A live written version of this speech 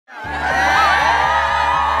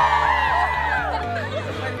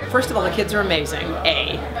First of all, the kids are amazing,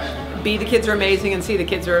 A. B, the kids are amazing, and C, the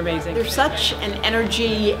kids are amazing. There's such an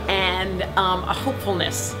energy and a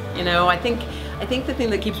hopefulness, you know. I think the thing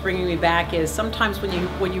that keeps bringing me back is sometimes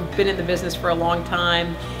when you've been in the business for a long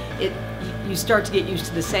time, you start to get used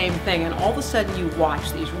to the same thing, and all of a sudden you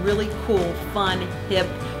watch these really cool, fun, hip,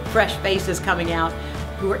 fresh faces coming out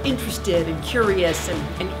who are interested and curious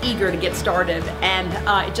and eager to get started, and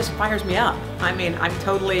it just fires me up. I mean, I'm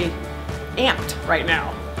totally amped right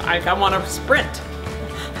now. I want to sprint.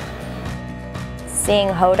 Seeing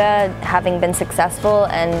Hoda having been successful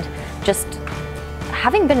and just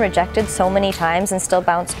having been rejected so many times and still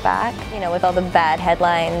bounced back, you know, with all the bad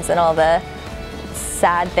headlines and all the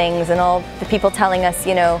sad things and all the people telling us,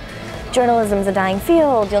 you know, journalism's a dying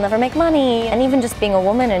field, you'll never make money, and even just being a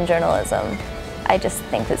woman in journalism. I just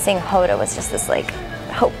think that seeing Hoda was just this like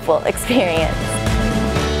hopeful experience.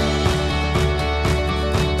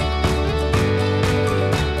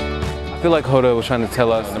 I feel like Hoda was trying to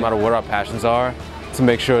tell us, no matter what our passions are, to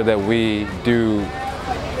make sure that we do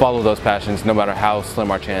follow those passions, no matter how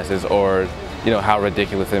slim our chances or, you know, how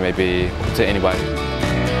ridiculous it may be to anybody.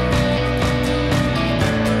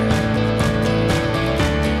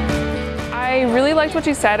 I really liked what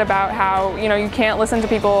you said about how, you know, you can't listen to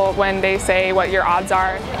people when they say what your odds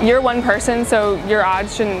are. You're one person, so your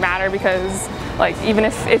odds shouldn't matter because, like, even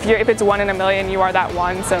if it's 1 in a million, you are that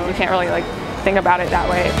one, so you can't really like think about it that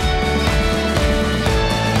way.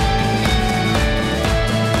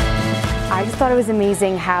 I just thought it was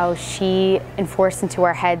amazing how she enforced into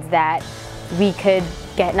our heads that we could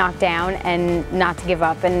get knocked down and not to give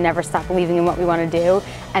up and never stop believing in what we want to do,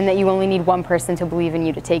 and that you only need one person to believe in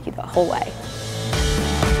you to take you the whole way.